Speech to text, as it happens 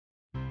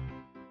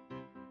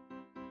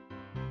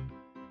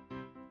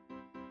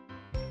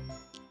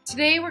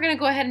Today we're going to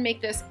go ahead and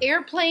make this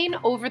airplane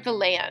over the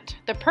land.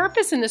 The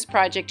purpose in this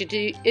project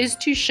is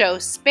to show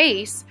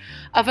space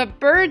of a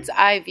bird's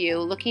eye view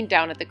looking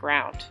down at the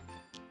ground.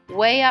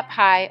 Way up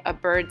high, a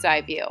bird's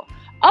eye view.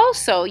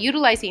 Also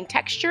utilizing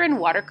texture and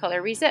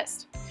watercolor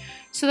resist.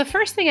 So the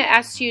first thing I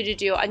asked you to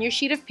do on your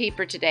sheet of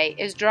paper today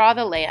is draw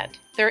the land.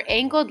 They're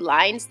angled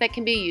lines that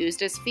can be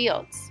used as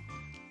fields.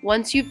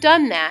 Once you've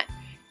done that,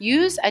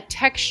 use a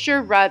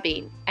texture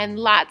rubbing and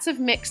lots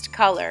of mixed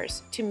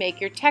colors to make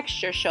your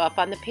texture show up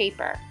on the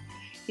paper.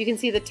 You can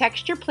see the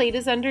texture plate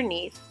is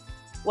underneath,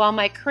 while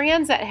my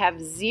crayons that have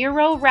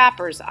 0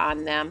 wrappers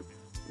on them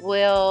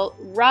will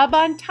rub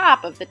on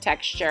top of the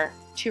texture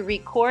to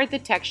record the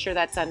texture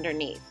that's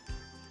underneath.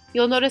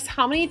 You'll notice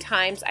how many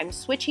times I'm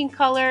switching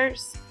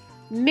colors,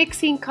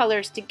 mixing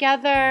colors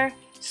together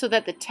so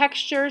that the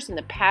textures and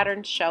the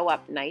patterns show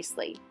up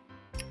nicely.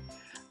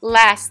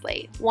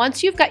 Lastly,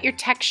 once you've got your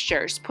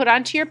textures put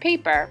onto your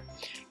paper,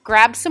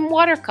 grab some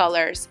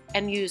watercolors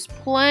and use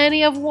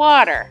plenty of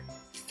water,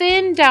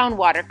 thin down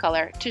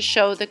watercolor, to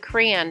show the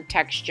crayon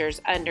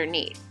textures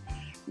underneath.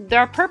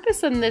 The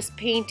purpose in this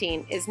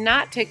painting is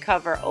not to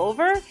cover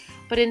over,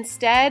 but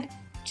instead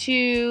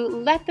to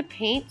let the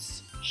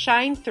paints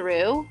shine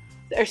through,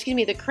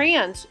 the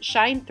crayons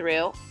shine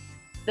through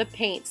the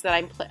paints that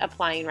I'm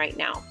applying right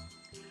now.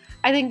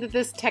 I think that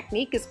this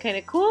technique is kind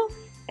of cool,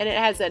 and it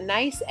has a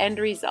nice end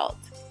result,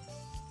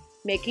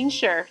 making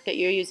sure that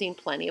you're using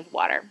plenty of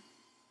water.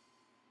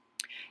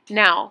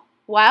 Now,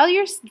 while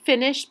you're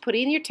finished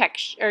putting your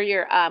texture or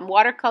your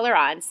watercolor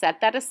on,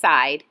 set that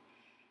aside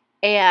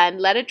and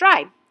let it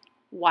dry.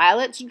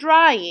 While it's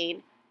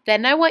drying,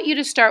 then I want you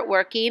to start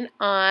working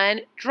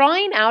on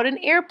drawing out an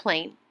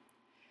airplane.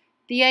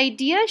 The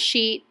idea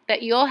sheet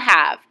that you'll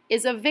have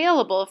is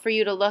available for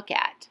you to look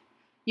at.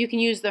 You can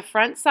use the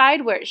front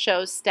side where it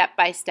shows step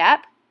by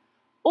step,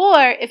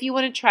 or if you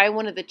want to try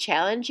one of the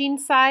challenging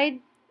side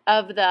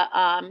of the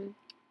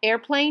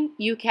airplane,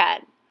 you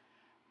can.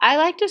 I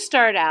like to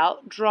start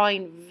out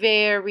drawing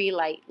very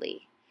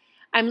lightly.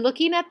 I'm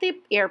looking at the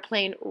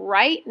airplane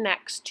right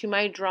next to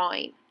my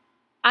drawing.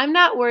 I'm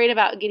not worried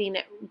about getting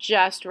it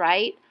just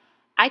right.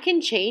 I can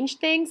change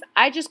things.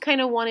 I just kind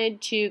of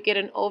wanted to get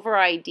an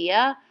overall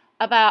idea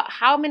about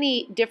how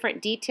many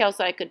different details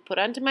that I could put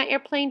onto my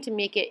airplane to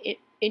make it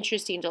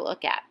interesting to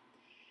look at.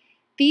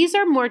 These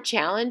are more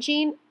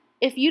challenging.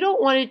 If you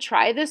don't want to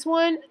try this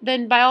one,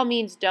 then by all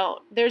means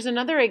don't. There's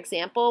another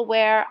example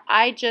where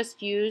I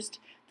just used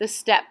the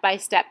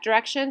step-by-step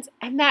directions,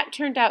 and that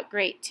turned out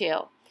great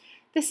too.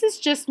 This is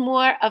just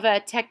more of a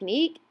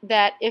technique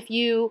that if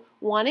you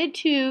wanted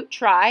to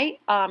try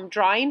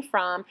drawing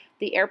from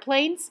the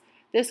airplanes,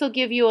 this will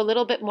give you a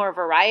little bit more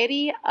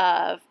variety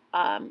of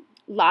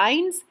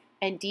lines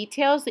and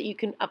details that you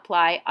can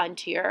apply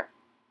onto your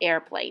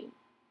airplane.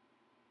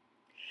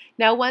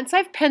 Now, once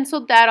I've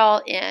penciled that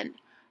all in,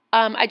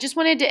 I just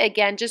wanted to,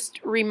 again,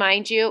 just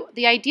remind you,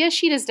 the idea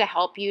sheet is to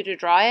help you to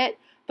draw it,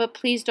 but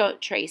please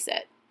don't trace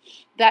it.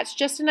 That's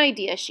just an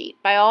idea sheet.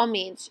 By all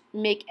means,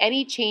 make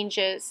any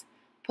changes,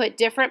 put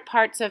different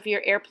parts of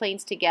your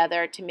airplanes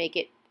together to make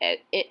it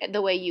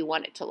the way you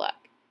want it to look.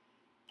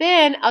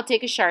 Then I'll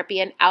take a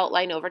Sharpie and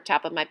outline over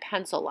top of my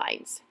pencil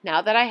lines,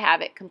 now that I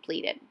have it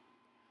completed.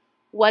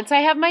 Once I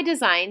have my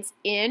designs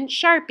in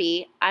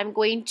Sharpie, I'm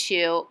going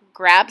to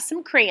grab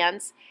some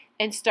crayons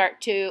and start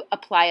to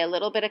apply a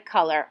little bit of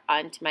color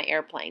onto my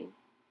airplane.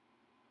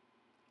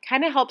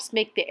 Kind of helps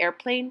make the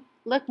airplane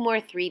look more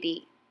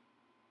 3D.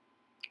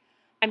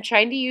 I'm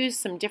trying to use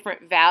some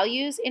different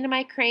values into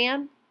my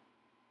crayon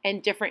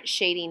and different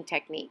shading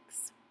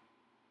techniques.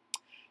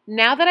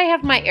 Now that I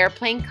have my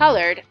airplane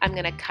colored, I'm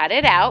going to cut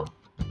it out.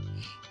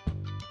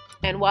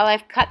 And while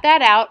I've cut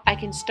that out, I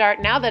can start,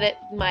 now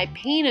that my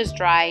paint is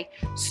dry,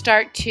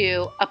 start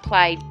to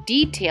apply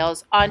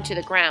details onto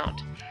the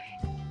ground.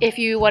 If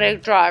you want to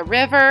draw a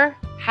river,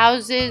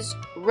 houses,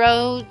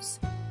 roads,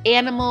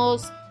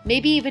 animals,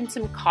 maybe even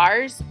some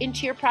cars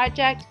into your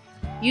project,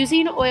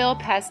 using oil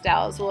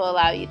pastels will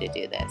allow you to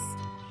do this.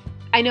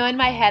 I know in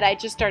my head I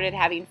just started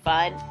having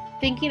fun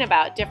thinking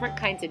about different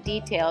kinds of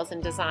details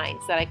and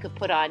designs that I could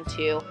put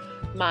onto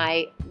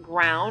my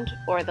ground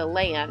or the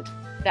land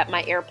that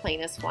my airplane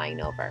is flying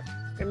over.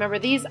 Remember,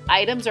 these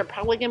items are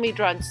probably going to be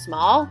drawn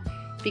small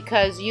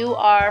because you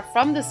are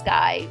from the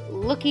sky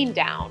looking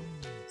down.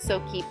 So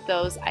keep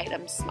those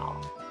items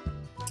small.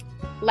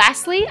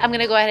 Lastly, I'm going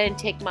to go ahead and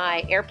take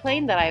my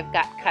airplane that I've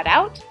got cut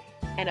out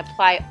and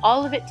apply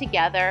all of it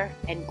together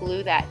and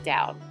glue that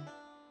down.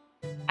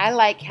 I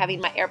like having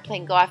my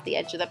airplane go off the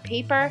edge of the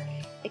paper.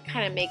 It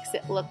kind of makes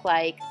it look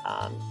like,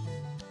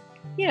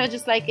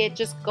 just like it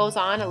just goes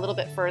on a little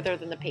bit further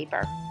than the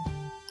paper.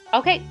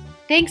 Okay,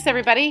 thanks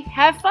everybody.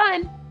 Have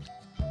fun.